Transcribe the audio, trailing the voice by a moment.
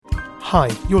Hi,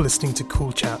 you're listening to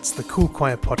Cool Chats, the Cool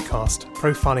Choir podcast,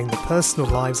 profiling the personal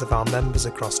lives of our members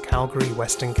across Calgary,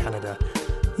 Western Canada.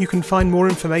 You can find more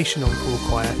information on Cool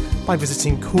Choir by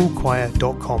visiting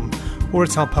coolchoir.com or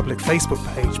at our public Facebook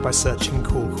page by searching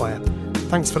Cool Choir.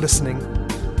 Thanks for listening.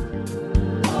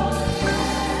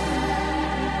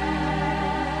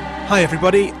 Hi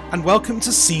everybody, and welcome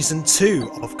to Season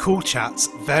 2 of Cool Chats.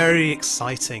 Very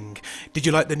exciting. Did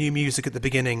you like the new music at the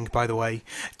beginning, by the way?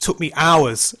 It took me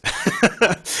hours.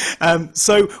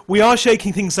 So we are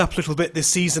shaking things up a little bit this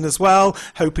season as well,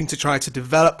 hoping to try to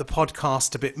develop the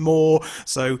podcast a bit more,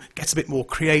 so get a bit more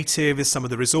creative with some of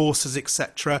the resources,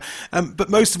 etc. But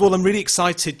most of all, I'm really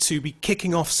excited to be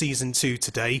kicking off Season 2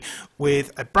 today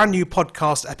with a brand new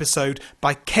podcast episode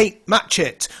by Kate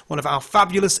Matchett, one of our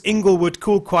fabulous Inglewood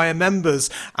Cool Choir members,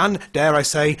 and dare I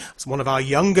say, one of our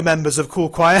younger members of Cool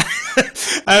Choir,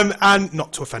 and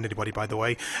not to offend anybody, by the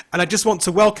way. And I just want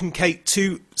to welcome Kate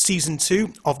to Season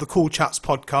 2 of the Cool Chats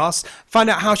podcast. Find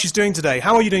out how she's doing today.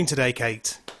 How are you doing today,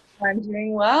 Kate? I'm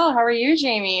doing well. How are you,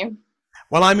 Jamie?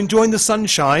 Well, I'm enjoying the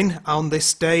sunshine on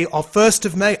this day of 1st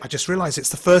of May. I just realised it's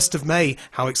the 1st of May.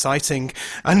 How exciting.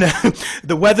 And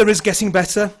the weather is getting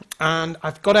better. And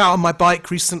I've got out on my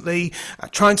bike recently,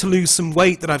 trying to lose some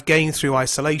weight that I've gained through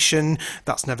isolation.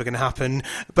 That's never going to happen.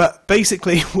 But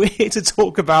basically, we're here to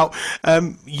talk about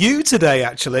you today,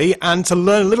 actually, and to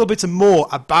learn a little bit more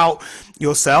about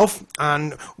yourself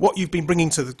and what you've been bringing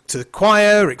to the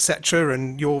choir, etc.,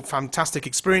 and your fantastic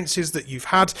experiences that you've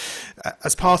had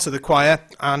as part of the choir,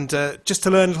 and just to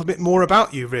learn a little bit more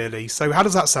about you, really. So how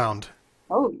does that sound?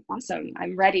 Oh, awesome.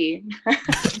 I'm ready.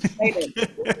 Excited.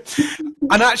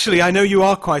 And actually, I know you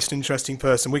are quite an interesting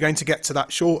person. We're going to get to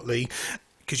that shortly,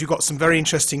 because you've got some very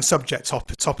interesting subject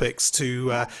topics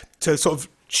to sort of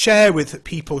share with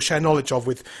people, share knowledge of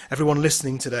with everyone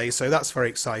listening today. So that's very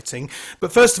exciting.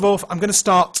 But first of all, I'm going to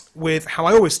start with how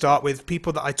I always start, with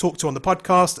people that I talk to on the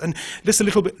podcast, and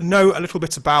know a little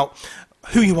bit about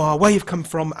who you are, where you've come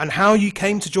from, and how you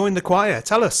came to join the choir.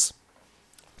 Tell us.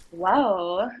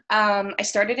 Well, I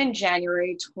started in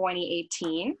January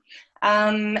 2018,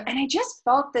 and I just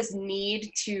felt this need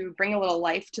to bring a little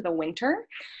life to the winter.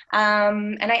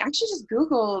 And I actually just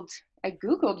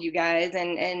Googled you guys,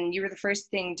 and you were the first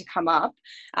thing to come up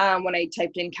when I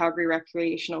typed in Calgary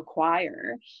Recreational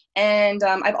Choir. And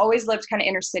I've always lived kind of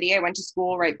inner city. I went to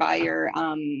school right by your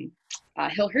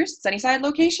Hillhurst, Sunnyside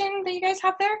location that you guys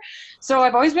have there. So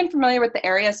I've always been familiar with the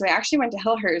area. So I actually went to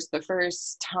Hillhurst the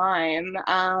first time.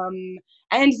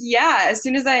 And yeah, as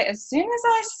soon as I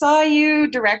saw you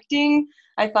directing,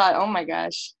 I thought, oh my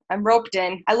gosh, I'm roped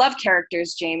in. I love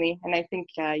characters, Jamie, and I think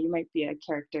you might be a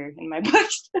character in my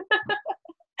books.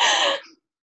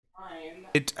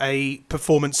 Did a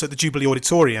performance at the Jubilee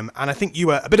Auditorium, and I think you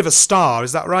were a bit of a star.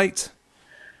 Is that right?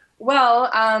 Well,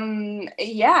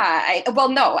 yeah.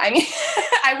 No, I mean,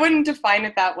 I wouldn't define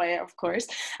it that way, of course.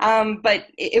 But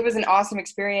it was an awesome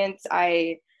experience.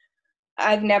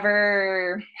 I've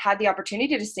never had the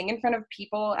opportunity to sing in front of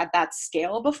people at that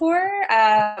scale before.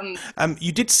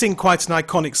 You did sing quite an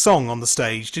iconic song on the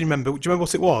stage. Do you remember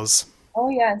what it was? Oh,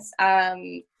 yes.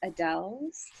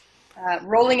 Adele's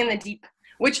Rolling in the Deep,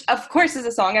 which, of course, is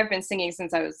a song I've been singing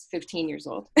since I was 15 years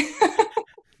old.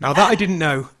 Now that I didn't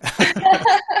know.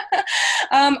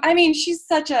 I mean, she's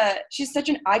such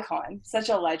an icon, such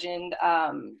a legend.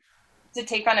 To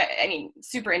take on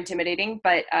super intimidating,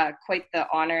 but quite the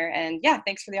honor. And yeah,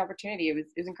 thanks for the opportunity. It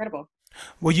was incredible.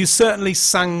 Well, you certainly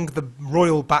sang the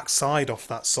royal backside off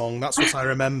that song. That's what I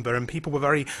remember, and people were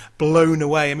very blown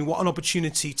away. I mean, what an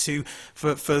opportunity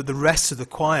for the rest of the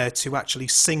choir to actually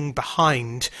sing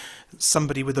behind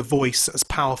somebody with a voice as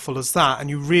powerful as that, and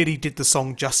you really did the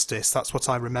song justice. That's what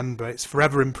I remember. It's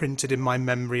forever imprinted in my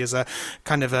memory as a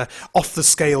kind of a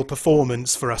off-the-scale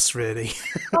performance for us, really.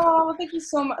 Oh, thank you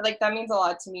so much. Like, that means a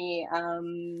lot to me.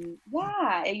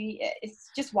 Yeah, it's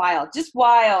just wild,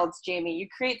 Jamie. You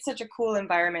create such a cool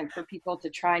environment for people to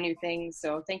try new things,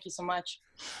 so thank you so much.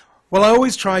 Well, I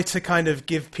always try to kind of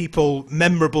give people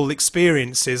memorable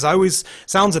experiences.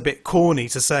 Sounds a bit corny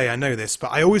to say, I know this,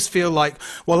 but I always feel like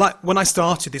when I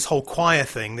started this whole choir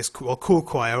thing, this Cool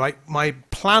Choir, my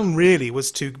plan really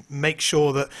was to make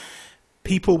sure that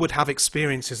people would have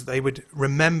experiences that they would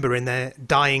remember in their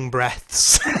dying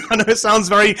breaths. I know it sounds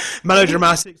very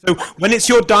melodramatic. So when it's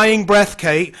your dying breath,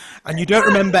 Kate, and you don't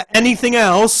remember anything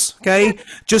else, okay,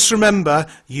 just remember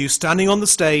you standing on the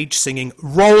stage singing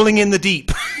Rolling in the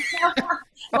Deep.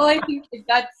 Well, I think if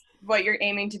that's what you're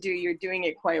aiming to do, you're doing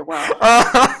it quite well.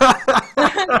 I've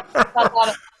got a lot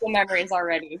of memories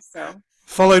already, so.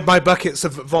 Followed by buckets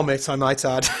of vomit, I might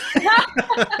add.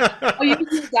 Oh, you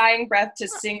use your dying breath to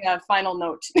sing a final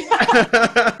note.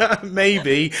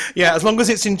 Maybe. Yeah, as long as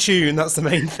it's in tune, that's the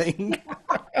main thing.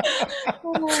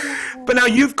 But now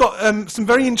you've got some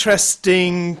very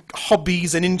interesting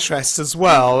hobbies and interests as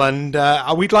well, and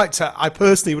I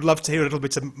personally would love to hear a little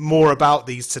bit more about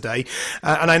these today.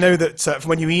 And I know that from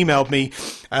when you emailed me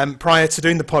prior to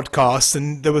doing the podcast,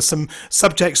 and there were some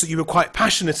subjects that you were quite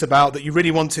passionate about that you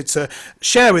really wanted to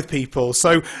share with people.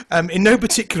 So in no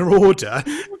particular order,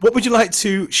 what would you like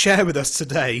to share with us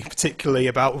today, particularly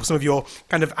about some of your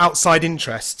kind of outside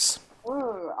interests?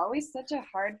 Ooh, always such a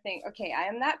hard thing. Okay, I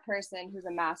am that person who's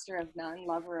a master of none,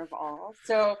 lover of all.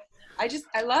 So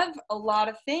I love a lot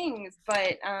of things,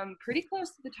 but pretty close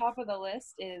to the top of the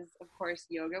list is, of course,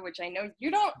 yoga, which I know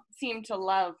you don't seem to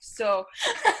love. So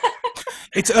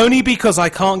It's only because I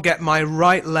can't get my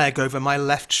right leg over my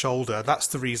left shoulder. That's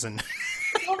the reason.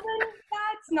 well, then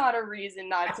that's not a reason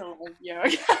not to love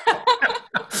yoga.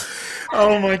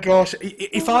 Oh my gosh.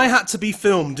 If I had to be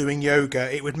filmed doing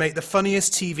yoga, it would make the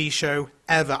funniest TV show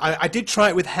ever. I did try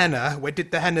it with Henna. We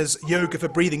did the Henna's Yoga for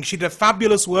Breathing. She did a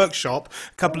fabulous workshop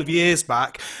a couple of years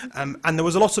back, and there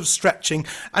was a lot of stretching.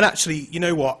 And actually, you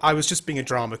know what? I was just being a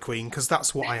drama queen, because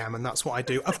that's what I am and that's what I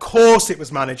do. Of course it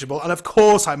was manageable, and of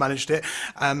course I managed it,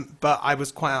 but I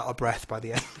was quite out of breath by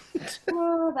the end.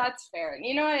 Oh, that's fair.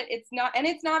 You know what? It's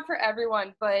not for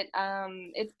everyone, but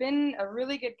it's been a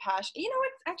really good passion. You know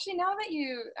what? Actually, now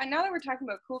that we're talking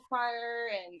about Cool Choir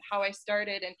and how I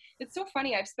started, and it's so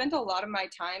funny. I've spent a lot of my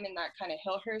time in that kind of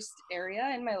Hillhurst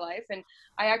area in my life, and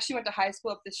I actually went to high school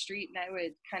up the street, and I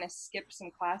would kind of skip some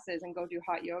classes and go do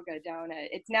hot yoga down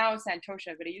at, it's now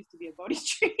Santosha, but it used to be a Bodhi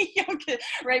Tree yoga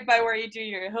right by where you do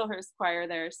your Hillhurst choir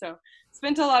there. So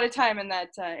spent a lot of time in that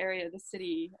area of the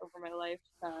city over my life,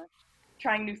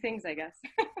 trying new things, I guess.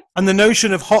 And the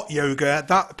notion of hot yoga,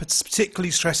 that particularly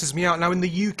stresses me out. Now, in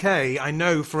the UK, I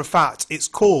know for a fact it's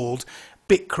called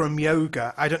Bikram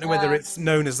yoga. I don't know whether it's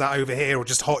known as that over here or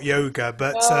just hot yoga,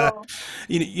 but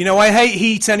you know, I hate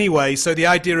heat anyway. So the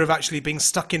idea of actually being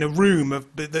stuck in a room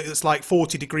that's like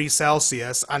 40 degrees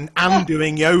Celsius and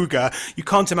doing yoga, you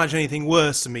can't imagine anything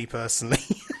worse than me personally.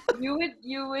 You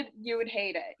would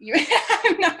hate it.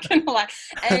 I'm not gonna lie.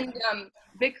 And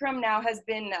Bikram now has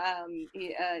been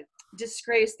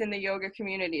disgraced in the yoga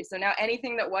community. So now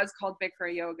anything that was called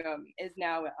Bikram yoga is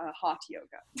now hot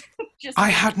yoga. I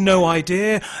had no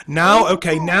idea. Now,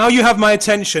 okay, now you have my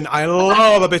attention. I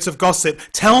love a bit of gossip.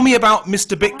 Tell me about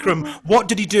Mr. Bikram. What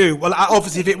did he do? Well,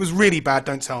 obviously, if it was really bad,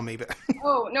 don't tell me. But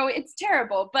oh no, it's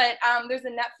terrible. But there's a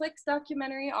Netflix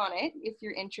documentary on it if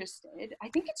you're interested. I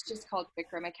think it's just called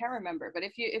Bikram. I can't remember, but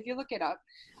if you look it up,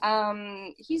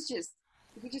 he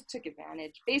just took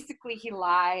advantage. Basically, he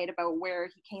lied about where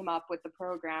he came up with the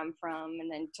program from, and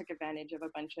then took advantage of a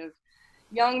bunch of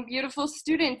young, beautiful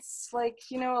students, like,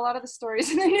 you know, a lot of the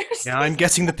stories in the news. Yeah, I'm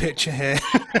getting the picture here.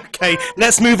 Okay,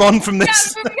 let's move on from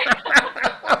this.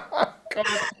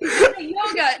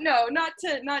 Yoga, no, not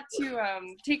to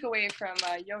take away from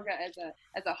yoga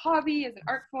as a hobby, as an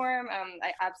art form.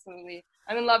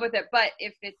 I'm in love with it. But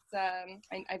if it's,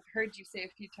 I've heard you say a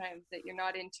few times that you're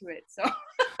not into it, so.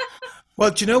 Well,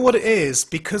 do you know what it is?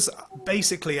 Because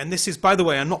basically, and this is, by the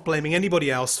way, I'm not blaming anybody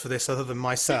else for this other than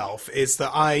myself, is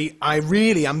that I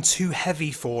really am too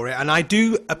heavy for it. And I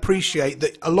do appreciate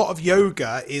that a lot of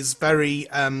yoga is very,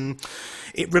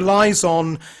 it relies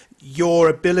on your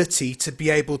ability to be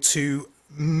able to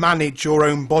manage your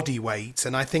own body weight.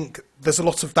 And I think there's a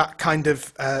lot of that kind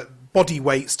of body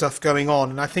weight stuff going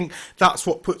on. And I think that's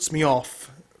what puts me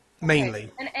off. Mainly.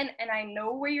 Okay. And I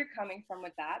know where you're coming from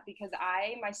with that, because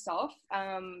I myself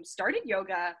started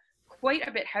yoga quite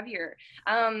a bit heavier.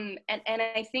 And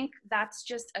I think that's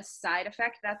just a side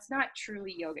effect. That's not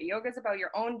truly yoga. Yoga is about your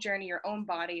own journey, your own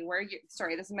body,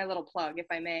 sorry, this is my little plug, if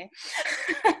I may.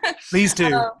 Please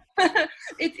do.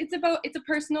 It's a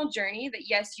personal journey that,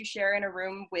 yes, you share in a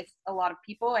room with a lot of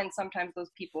people, and sometimes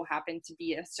those people happen to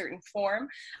be a certain form.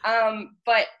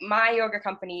 But my yoga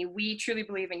company, we truly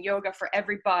believe in yoga for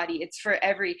everybody. It's for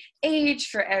every age,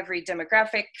 for every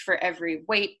demographic, for every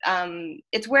weight.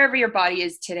 It's wherever your body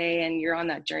is today, and you're on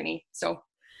that journey. So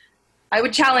I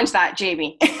would challenge that,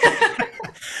 Jamie.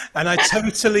 And I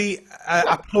totally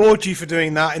applaud you for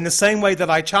doing that, in the same way that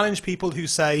I challenge people who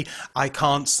say, I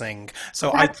can't sing.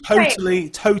 So that's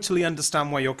totally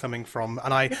understand where you're coming from,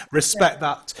 and I respect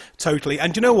that totally.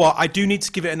 And you know what? I do need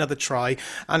to give it another try.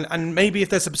 And maybe if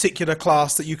there's a particular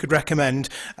class that you could recommend,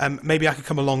 maybe I could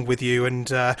come along with you, and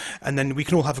then we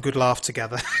can all have a good laugh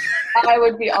together. I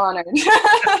would be honored.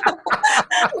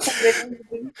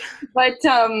 But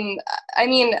I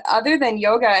mean, other than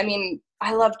yoga, I mean,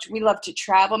 we love to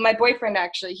travel. My boyfriend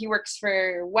actually, he works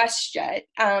for WestJet.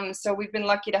 So we've been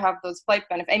lucky to have those flight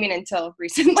benefits. I mean, until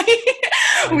recently,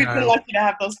 I we've been know. lucky to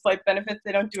have those flight benefits.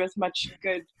 They don't do us much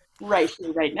good right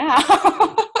here, right now.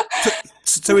 So,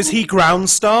 so is he ground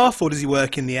staff or does he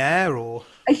work in the air or?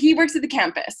 He works at the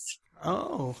campus.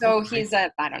 Oh, So okay. he's I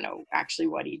don't know actually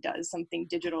what he does, something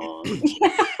digital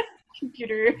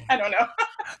computer. I don't know.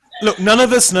 Look, none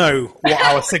of us know what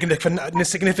our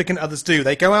significant others do.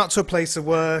 They go out to a place of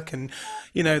work, and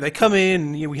they come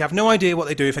in. And, we have no idea what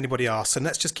they do if anybody asks, and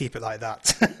let's just keep it like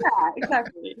that. Yeah,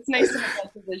 exactly. It's nice to have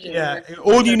that division. Yeah,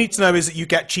 all you need to know is that you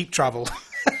get cheap travel.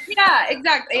 Yeah,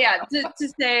 exactly. Yeah, to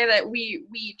say that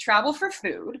we travel for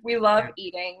food. We love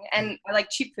eating, and I like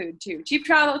cheap food too. Cheap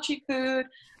travel, cheap food.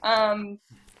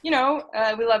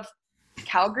 We love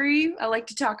Calgary. I like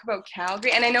to talk about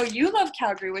Calgary, and I know you love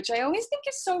Calgary, which I always think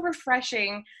is so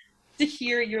refreshing to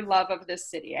hear your love of this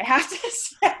city. I have to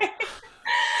say.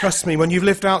 Trust me, when you've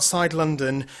lived outside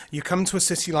London, you come to a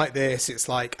city like this, it's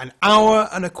like an hour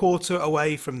and a quarter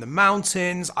away from the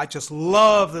mountains. I just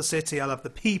love the city. I love the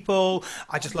people.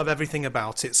 I just love everything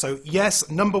about it. So, yes,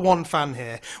 number one fan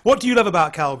here. What do you love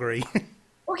about Calgary?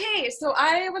 Okay, so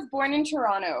I was born in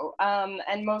Toronto,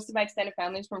 and most of my extended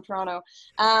family is from Toronto.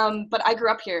 But I grew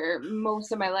up here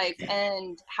most of my life,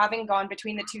 and having gone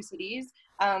between the two cities,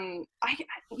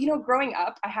 growing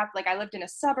up, I lived in a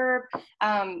suburb.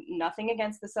 Nothing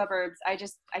against the suburbs. I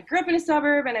grew up in a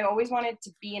suburb, and I always wanted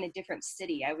to be in a different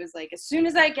city. I was like, as soon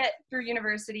as I get through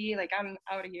university, like I'm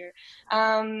out of here.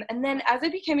 And then as I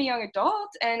became a young adult,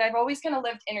 and I've always kind of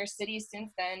lived inner city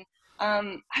since then.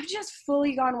 I've just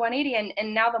fully gone 180,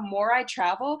 and now the more I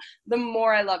travel, the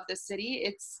more I love this city.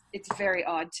 It's very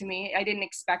odd to me. I didn't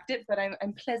expect it, but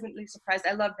I'm pleasantly surprised.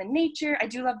 I love the nature. I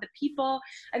do love the people.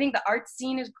 I think the art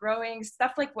scene is growing.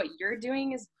 Stuff like what you're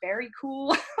doing is very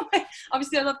cool.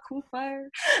 Obviously, I love Cool Fire.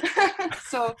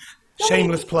 So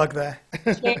Shameless plug there.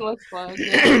 shameless plug.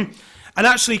 Yeah. And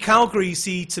actually, Calgary,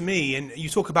 see, to me, and you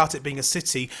talk about it being a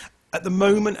city, at the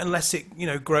moment, unless it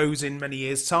grows in many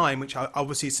years' time, which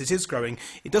obviously it is growing,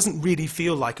 it doesn't really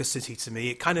feel like a city to me.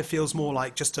 It kind of feels more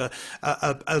like just a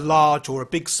large or a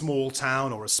big small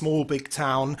town or a small big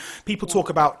town. People talk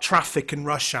about traffic and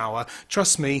rush hour.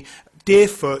 Trust me,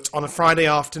 Deerfoot on a Friday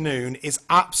afternoon is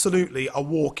absolutely a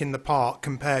walk in the park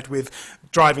compared with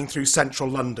driving through central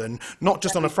London, not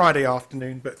just on a Friday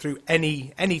afternoon, but through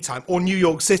any time, or New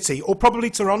York City, or probably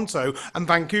Toronto and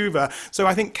Vancouver. So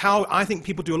I think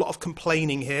people do a lot of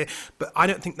complaining here, but I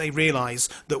don't think they realise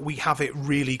that we have it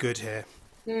really good here.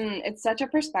 It's such a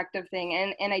perspective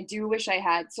thing, and I do wish I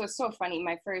had. So it's so funny.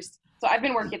 So I've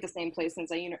been working at the same place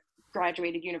since I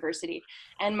graduated university,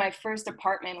 and my first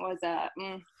apartment was a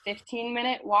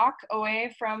 15-minute walk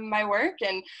away from my work,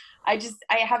 and I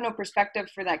have no perspective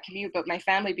for that commute. But my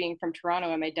family being from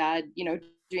Toronto, and my dad,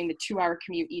 doing the 2-hour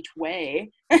commute each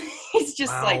way, he's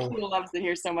just like Wow. he loves it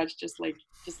here so much, just like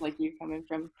you coming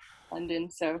from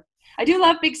London. So I do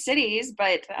love big cities,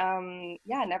 but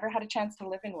never had a chance to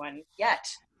live in one yet.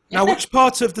 Now, which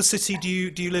part of the city do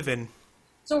you live in?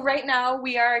 So right now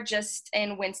we are just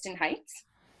in Winston Heights.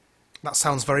 That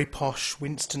sounds very posh,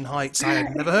 Winston Heights. I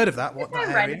had never heard of that. What, It's that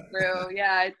a run area? through,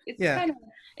 yeah. It's Yeah. kind of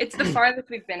it's the farthest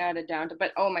we've been out of downtown.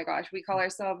 But oh my gosh, we call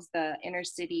ourselves the inner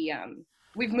city.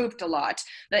 We've moved a lot.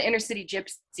 The inner city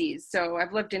gypsies. So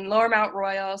I've lived in Lower Mount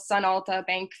Royal, Sun Alta,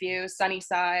 Bankview,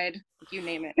 Sunnyside, you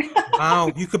name it.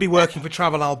 Wow, you could be working for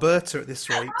Travel Alberta at this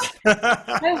rate.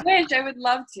 I wish I would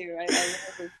love to. I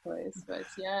love this place, but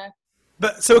yeah.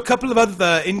 But so a couple of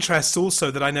other interests also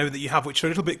that I know that you have, which are a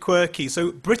little bit quirky.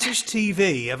 So British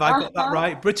TV, have I got that Uh-huh.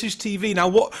 right? British TV. Now,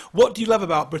 what do you love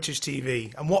about British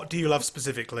TV, and what do you love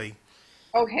specifically?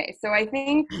 Okay, so I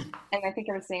think, and I think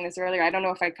I was saying this earlier, I don't know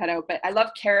if I cut out, but I love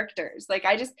characters.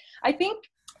 I think,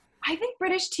 I think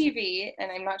British TV,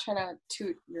 and I'm not trying to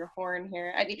toot your horn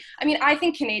here. I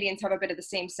think Canadians have a bit of the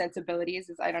same sensibilities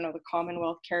as, I don't know, the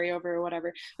Commonwealth carryover or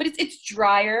whatever. But it's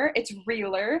drier, it's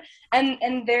realer, and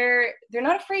they're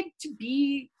not afraid to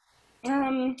be.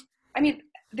 Um, I mean,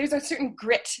 there's a certain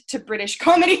grit to British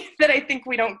comedy that I think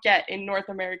we don't get in North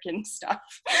American stuff.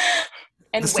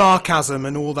 And The wit. sarcasm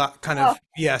and all that kind Oh, of,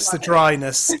 yes, the love it.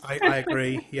 dryness. I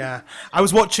agree. Yeah,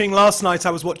 last night.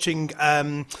 I was watching.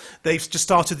 They've just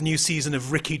started the new season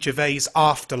of Ricky Gervais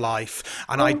Afterlife,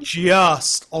 and I Oh,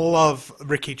 just love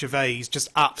Ricky Gervais. Just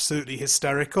absolutely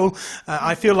hysterical.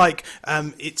 I feel like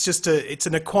it's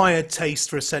an acquired taste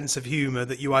for a sense of humour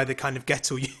that you either kind of get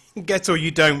or you get or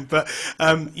you don't. But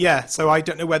yeah, so I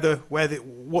don't know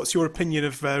what's your opinion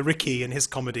of Ricky and his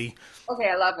comedy? okay,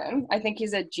 I love him. I think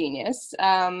he's a genius.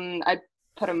 I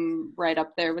put him right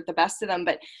up there with the best of them.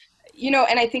 But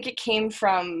and I think it came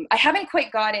from, I haven't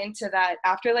quite got into that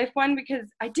Afterlife one because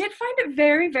I did find it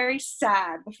very, very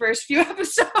sad, the first few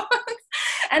episodes.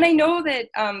 And I know that,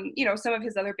 some of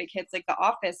his other big hits, like The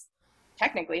Office,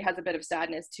 technically has a bit of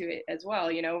sadness to it as well,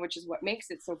 which is what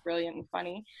makes it so brilliant and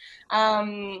funny.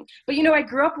 But I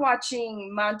grew up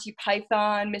watching Monty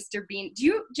Python, Mr. Bean.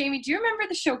 Jamie, do you remember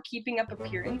the show Keeping Up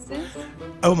Appearances?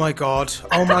 Oh my God.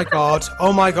 Oh my God.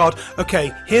 Oh my God.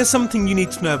 Okay, here's something you need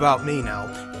to know about me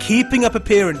now. Keeping Up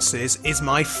Appearances is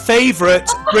my favourite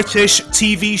British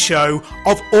TV show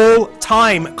of all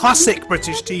time. Classic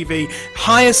British TV.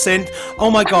 Hyacinth.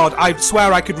 Oh my God, I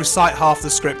swear I could recite half the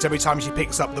script every time she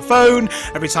picks up the phone,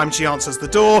 every time she answers the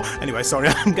door. Anyway, sorry,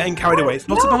 I'm getting carried away. It's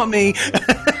not about me.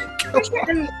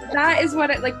 And that is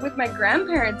what with my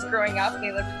grandparents growing up,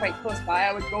 they lived quite close by.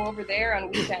 I would go over there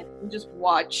on weekends and just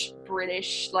watch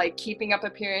British, Keeping Up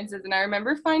Appearances. And I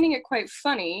remember finding it quite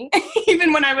funny,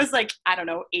 even when I was 8.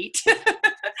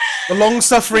 The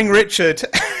long-suffering Richard.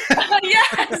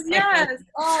 Yes.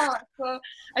 Oh, so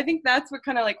I think that's what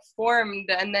kind of formed.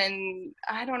 And then,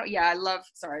 I don't know. Yeah, I love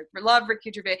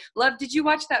Ricky Gervais. Did you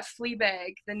watch that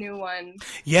Fleabag, the new one?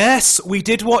 Yes, we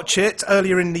did watch it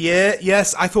earlier in the year.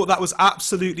 Yes, I thought that was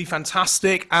absolutely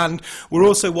fantastic. And we're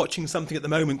also watching something at the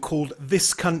moment called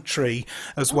This Country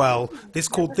as well. This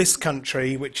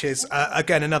Country, which is,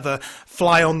 again, another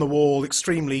fly-on-the-wall,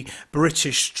 extremely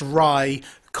British, dry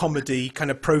comedy,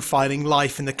 kind of profiling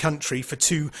life in the country for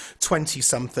two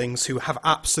 20-somethings who have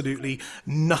absolutely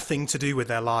nothing to do with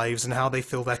their lives and how they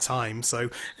fill their time. So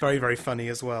very, very funny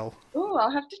as well. Oh,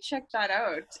 I'll have to check that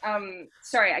out.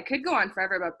 Sorry, I could go on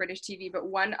forever about British TV, but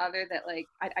one other that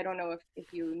I don't know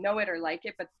if you know it or like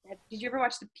it, but did you ever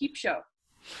watch The Peep Show?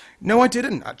 No, I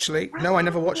didn't actually. No, I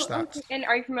never watched that. And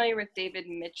are you familiar with David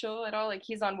Mitchell at all?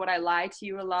 He's on Would I Lie to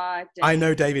You a lot. I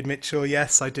know David Mitchell.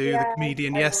 Yes, I do. Yeah, the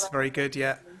comedian. Yes, very good.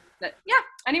 Yeah. But, yeah.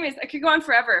 Anyways, I could go on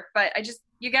forever, but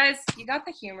you guys, you got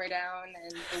the humor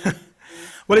down.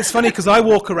 Well, it's funny because I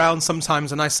walk around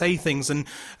sometimes and I say things, and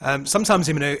sometimes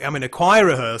I'm in a choir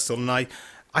rehearsal and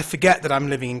I forget that I'm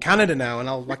living in Canada now, and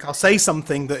I'll say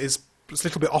something that is a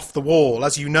little bit off the wall,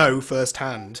 as you know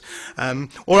firsthand,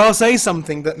 or I'll say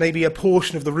something that maybe a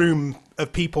portion of the room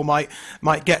of people might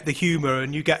get the humour,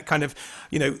 and you get kind of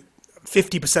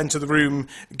 50% of the room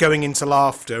going into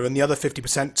laughter and the other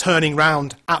 50% turning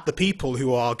round at the people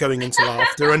who are going into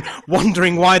laughter and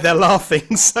wondering why they're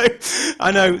laughing. So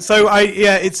I know. So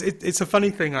it's a funny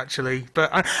thing actually.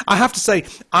 But I have to say,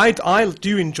 I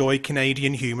do enjoy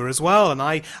Canadian humour as well. And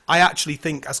I actually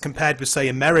think, as compared with, say,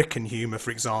 American humour, for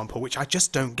example, which I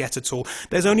just don't get at all,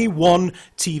 there's only one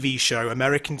TV show,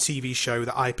 American TV show,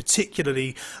 that I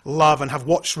particularly love and have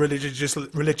watched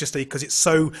religiously because it's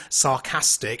so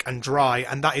sarcastic and dry,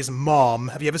 and that is Mom.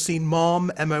 Have you ever seen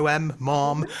Mom? M-O-M,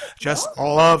 Mom. Just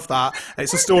love that.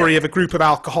 It's a story of a group of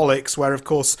alcoholics where, of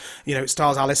course, it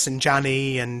stars Alison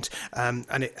Janney, and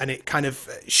it kind of,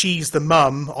 she's the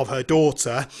mum of her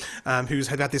daughter, who's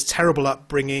had this terrible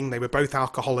upbringing. They were both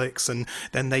alcoholics, and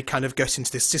then they kind of get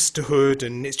into this sisterhood,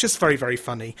 and it's just very, very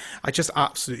funny. I just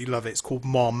absolutely love it. It's called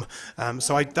Mom.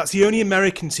 That's the only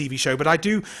American TV show, but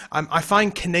I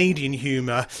find Canadian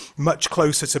humour much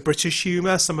closer to British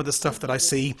humour. Some of the stuff that I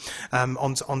see on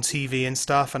TV and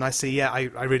stuff, and I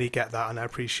really get that, and I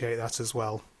appreciate that as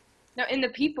well. Now, in The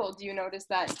People, do you notice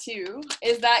that too?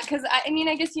 Is that, because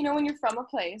I guess when you're from a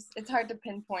place, it's hard to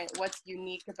pinpoint what's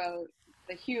unique about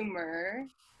the humor.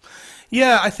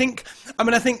 Yeah, I think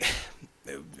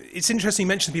it's interesting you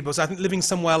mention People. So I think living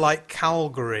somewhere like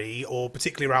Calgary or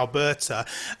particularly Alberta,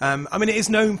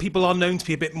 people are known to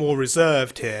be a bit more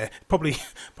reserved here. Probably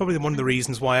one of the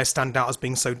reasons why I stand out as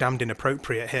being so damned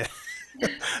inappropriate here.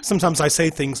 Sometimes I say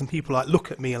things and people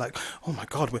look at me like, oh my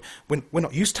God, we're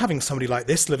not used to having somebody like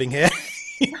this living here.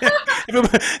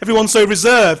 Everyone's so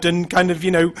reserved and kind of,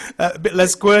 a bit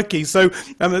less quirky. So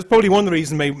that's probably one of the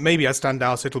reasons maybe I stand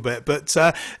out a little bit. But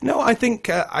no, I think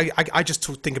I just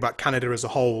think about Canada as a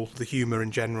whole, the humour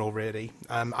in general, really.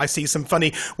 I see some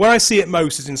funny, where I see it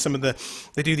most is in some of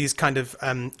they do these kind of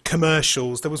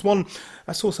commercials. There was one,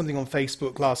 I saw something on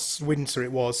Facebook last winter,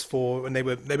 it was, for when they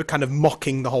were kind of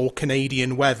mocking the whole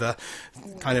Canadian weather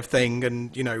kind of thing.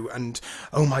 And, and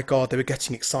oh my God, they were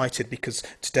getting excited because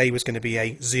today was going to be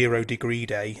a 0-degree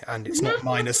day and it's not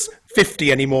minus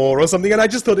 50 anymore or something, and I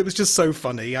just thought it was just so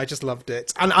funny. I just loved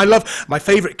it. And I love my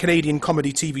favourite Canadian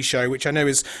comedy TV show, which I know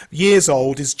is years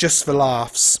old, is Just for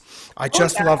Laughs. I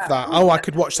just love that. I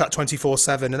could watch that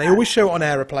 24/7, and they always show it on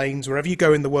aeroplanes, wherever you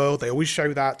go in the world, they always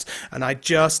show that, and I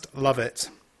just love it.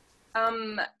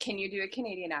 Can you do a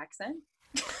Canadian accent?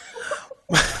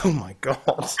 Oh my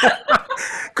God.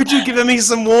 Could you give me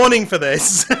some warning for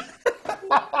this?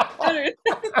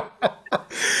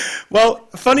 Well,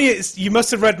 funny is you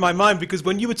must have read my mind because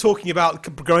when you were talking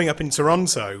about growing up in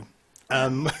Toronto,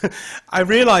 I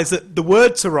realised that the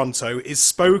word Toronto is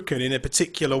spoken in a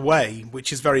particular way,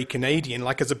 which is very Canadian.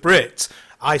 Like as a Brit,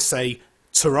 I say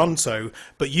Toronto,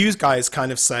 but you guys kind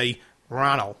of say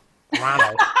Ranno,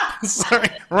 Ranno. Sorry,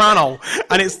 Ranno.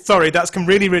 And it's, sorry, that's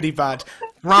really, really bad.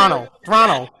 Ranno,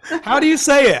 Ranno. How do you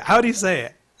say it? How do you say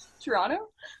it? Toronto?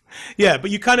 Yeah,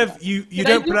 but you kind of, you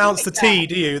don't pronounce the T,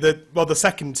 do you? The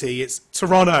second T, it's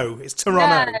Toronto. It's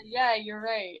Toronto. Yeah, you're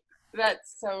right.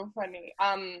 That's so funny.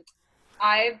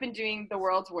 I've been doing the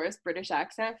world's worst British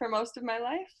accent for most of my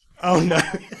life. Oh no.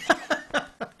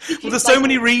 Well, there's so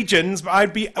many regions, but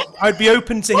I'd be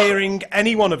open to hearing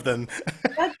any one of them.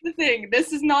 That's the thing.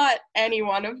 This is not any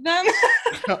one of them.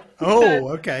 Oh,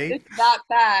 okay. It's that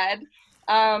bad.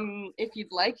 If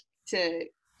you'd like to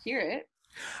hear it.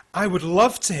 I would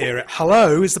love to hear it.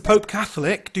 Hello, is the Pope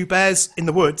Catholic? Do bears in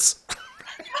the woods?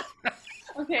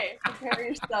 Okay, prepare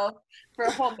yourself for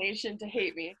a whole nation to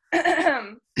hate me.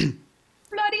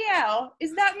 Bloody hell,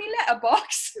 is that me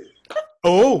letterbox?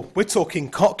 Oh, we're talking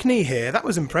Cockney here. That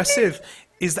was impressive.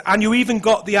 And you even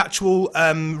got the actual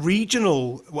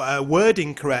regional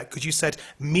wording correct because you said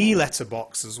me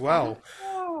letterbox as well.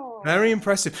 Oh. Very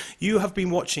impressive. You have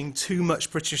been watching too much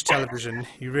British television.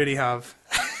 You really have.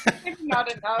 It's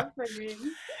not enough for me.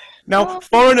 Now,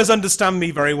 foreigners understand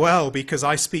me very well because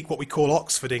I speak what we call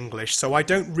Oxford English, so I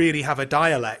don't really have a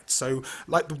dialect. So,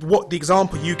 like what the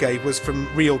example you gave was from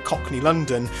real Cockney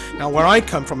London. Now, where I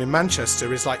come from in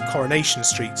Manchester is like Coronation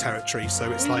Street territory.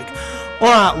 So it's like, all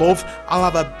right, love, I'll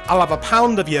have a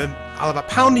pound of your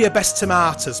best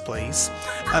tomatoes, please.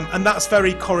 And that's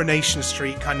very Coronation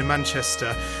Street kind of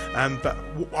Manchester. But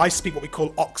I speak what we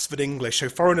call Oxford English. So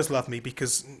foreigners love me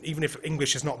because even if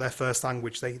English is not their first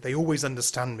language, they always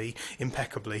understand me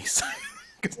impeccably. So,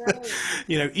 Right.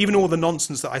 you know, even all the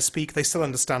nonsense that I speak, they still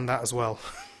understand that as well.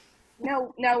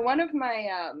 Now, one of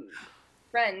my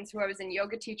friends who I was in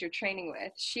yoga teacher training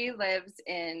with, she lives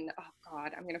in, oh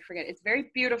God, I'm going to forget. It's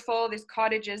very beautiful. There's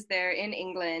cottages there in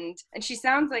England. And she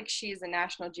sounds like she's a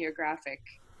National Geographic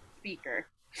speaker.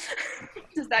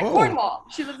 Does that Cornwall?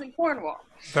 She lives in Cornwall.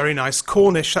 Very nice.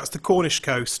 Cornish, that's the Cornish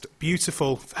coast.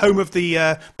 Beautiful. Home of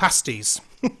the pasties.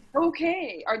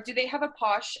 Okay. Or do they have a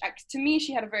posh accent? To me,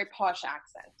 she had a very posh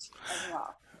accent as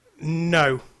well.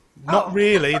 No. Not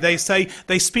really. They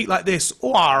speak like this.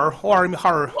 Or Cornwall.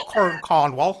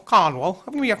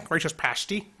 Have me a gracious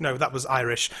pasty. No, that was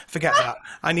Irish. Forget that.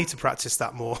 I need to practice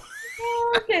that more.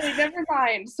 Okay, never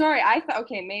mind. Sorry, I thought,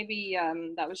 okay, maybe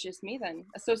that was just me then,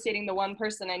 associating the one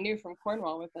person I knew from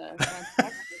Cornwall with a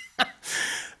accent.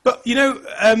 But, you know,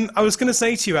 I was going to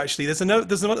say to you, actually, there's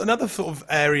another sort of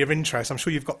area of interest. I'm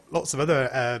sure you've got lots of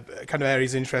other kind of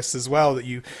areas of interest as well that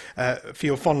you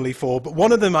feel fondly for. But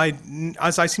one of them,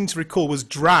 as I seem to recall, was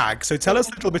drag. So tell us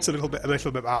a little bit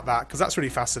about that, because that's really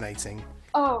fascinating.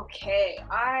 Okay,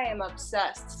 I am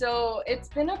obsessed. So it's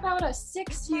been about a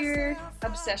 6-year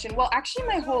obsession. Well, actually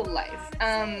my whole life.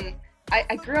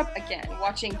 I grew up, again,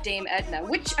 watching Dame Edna,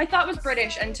 which I thought was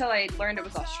British until I learned it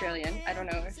was Australian. I don't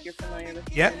know if you're familiar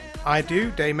with Yep, I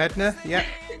do, Dame Edna, yep.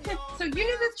 So you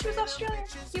knew that she was Australian?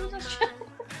 He was Australian?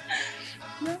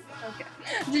 No? Okay.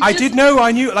 I did know,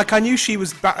 I knew she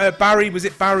was Barry, was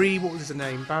it Barry, what was his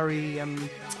name? Barry,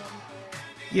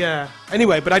 yeah.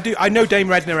 Anyway, but I know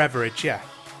Dame Edna Everage, yeah.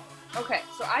 Okay,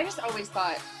 so I just always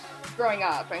thought, growing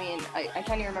up, I mean, I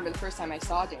can't even remember the first time I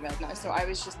saw Dame Edna, so I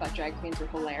was just thought drag queens were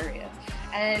hilarious.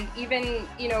 And even,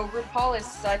 you know, RuPaul is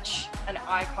such an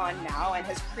icon now and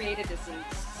has created this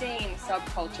insane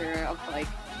subculture of, like,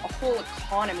 a whole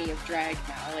economy of drag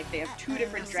now. Like, they have 2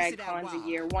 different drag cons a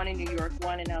year, one in New York,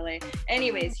 one in LA.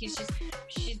 Anyways,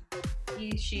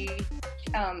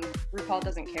 RuPaul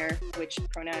doesn't care which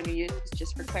pronoun you use,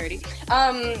 just for clarity.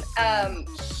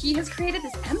 He has created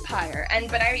this empire,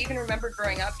 but I even remember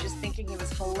growing up just thinking he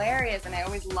was hilarious, and I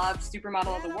always loved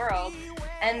Supermodel of the World.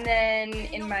 And then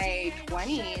in my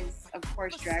 20s, of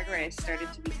course, Drag Race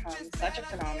started to become such a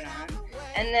phenomenon.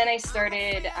 And then I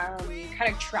started kind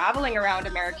of traveling around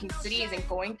American cities and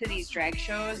going to these drag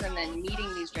shows and then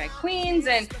meeting these drag queens.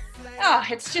 And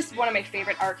it's just one of my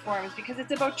favorite art forms because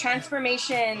it's about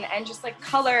transformation and just like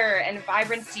color and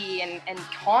vibrancy and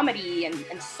comedy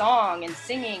and song and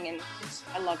singing. And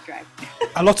I love drag.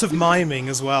 A lot of miming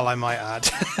as well, I might add.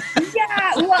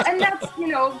 Yeah, well, and that's, you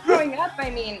know, growing up, I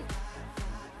mean,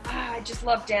 I just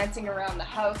love dancing around the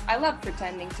house. I love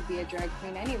pretending to be a drag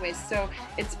queen anyways. So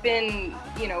it's been,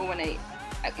 you know, when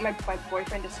my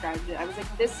boyfriend described it, I was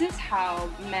like, this is how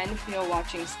men feel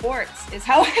watching sports, is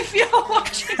how I feel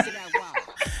watching.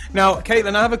 Now,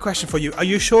 Caitlin, I have a question for you. Are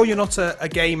you sure you're not a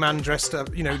gay man dressed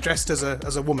as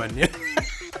a woman?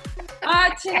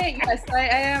 Today, yes, I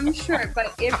am sure.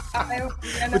 But if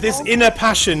with this inner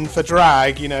passion for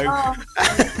drag, I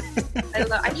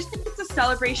just think it's a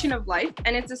celebration of life,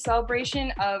 and it's a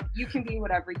celebration of you can be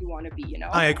whatever you want to be.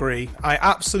 I agree. I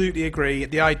absolutely agree.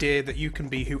 The idea that you can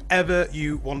be whoever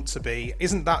you want to be,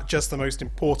 isn't that just the most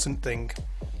important thing?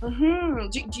 Mm-hmm.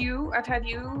 Have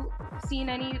you seen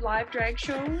any live drag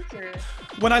shows? Or?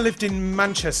 When I lived in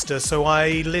Manchester, there's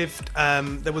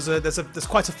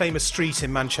quite a famous street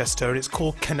in Manchester, and it's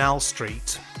called Canal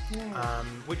Street,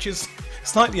 which is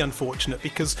slightly unfortunate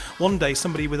because one day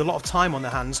somebody with a lot of time on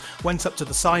their hands went up to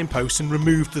the signpost and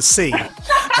removed the C.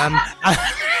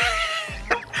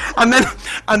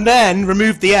 And then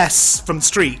removed the S from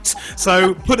street.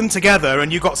 So put them together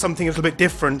and you got something a little bit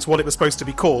different to what it was supposed to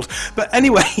be called. But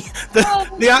anyway,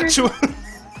 the actual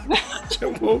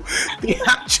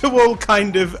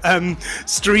kind of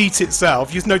street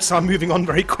itself, you notice I'm moving on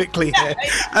very quickly here.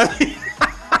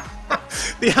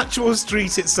 The actual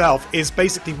street itself is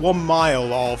basically 1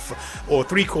 mile or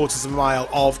 3/4 of a mile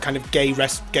of kind of gay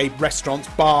restaurants,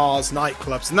 bars,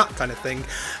 nightclubs, and that kind of thing.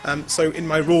 So in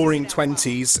my roaring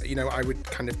 20s, I would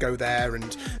kind of go there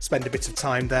and spend a bit of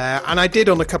time there. And I did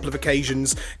on a couple of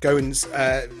occasions go and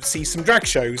see some drag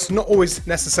shows. Not always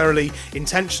necessarily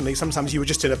intentionally. Sometimes you were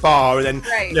just in a bar and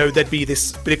then there'd be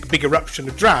this big eruption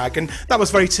of drag, and that was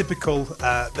very typical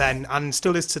then and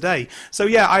still is today. So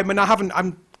yeah, I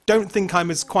don't think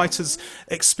I'm quite as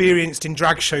experienced in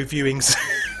drag show viewings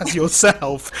as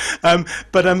yourself,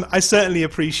 but I certainly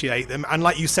appreciate them. And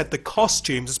like you said, the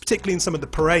costumes, particularly in some of the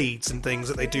parades and things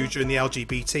that they do during the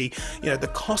LGBT, the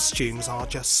costumes are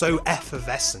just so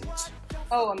effervescent.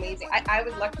 Oh, amazing. I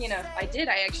was lucky enough. I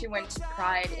actually went to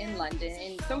Pride in London,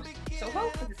 in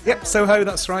Soho? Yep, Soho,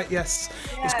 that's right, yes.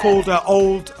 Yeah. It's called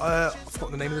Old, I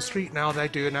forgot the name of the street now, they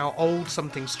do now, Old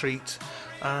something street.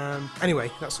 Anyway,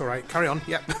 that's all right. Carry on.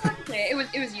 Yep. Okay, it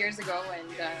was years ago, and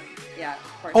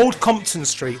of course. Old Compton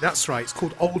Street. That's right. It's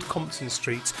called Old Compton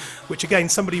Street, which again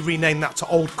somebody renamed that to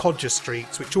Old Codger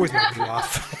Street, which always made me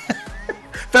laugh.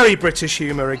 Very British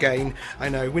humour again. I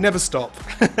know. We never stop.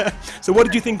 So, what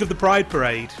did you think of the Pride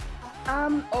Parade?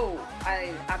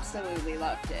 I absolutely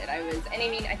loved it. I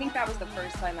think that was the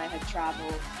first time I had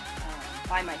traveled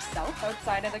by myself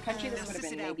outside of the country. This would have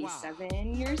been maybe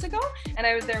 7 years ago, and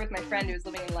I was there with my friend who was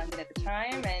living in London at the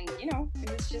time, and it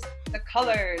was just the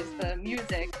colors, the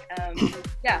music,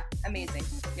 amazing.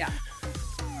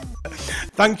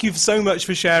 Thank you so much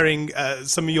for sharing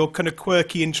some of your kind of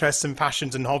quirky interests and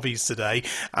passions and hobbies today,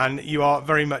 and you are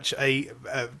very much a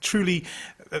truly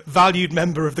valued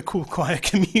member of the Cool Choir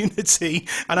community,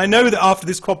 and I know that after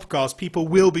this podcast people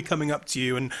will be coming up to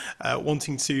you and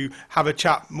wanting to have a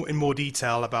chat in more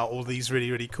detail about all these really,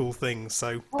 really cool things,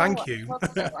 so thank you.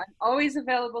 I'm always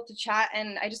available to chat,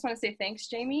 and I just want to say thanks,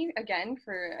 Jamie, again,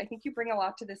 I think you bring a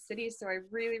lot to the city, so I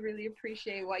really, really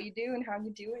appreciate what you do and how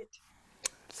you do it.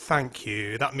 Thank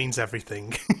you, that means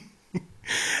everything.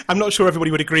 I'm not sure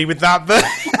everybody would agree with that, but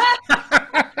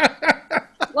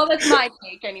well, that's my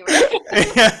take anyway.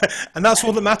 Yeah, and that's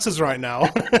all that matters right now.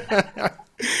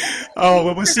 Oh,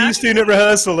 well, we'll see you soon at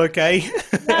rehearsal, okay? Yeah,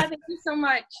 thank you so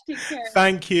much. Take care.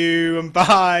 Thank you, and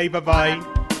bye. Bye-bye.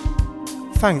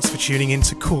 Thanks for tuning in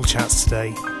to Cool Chats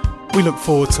today. We look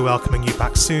forward to welcoming you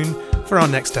back soon for our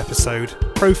next episode,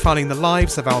 profiling the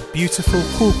lives of our beautiful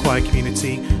Cool Choir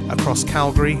community across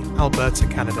Calgary, Alberta,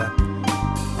 Canada.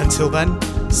 Until then,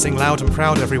 sing loud and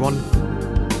proud, everyone.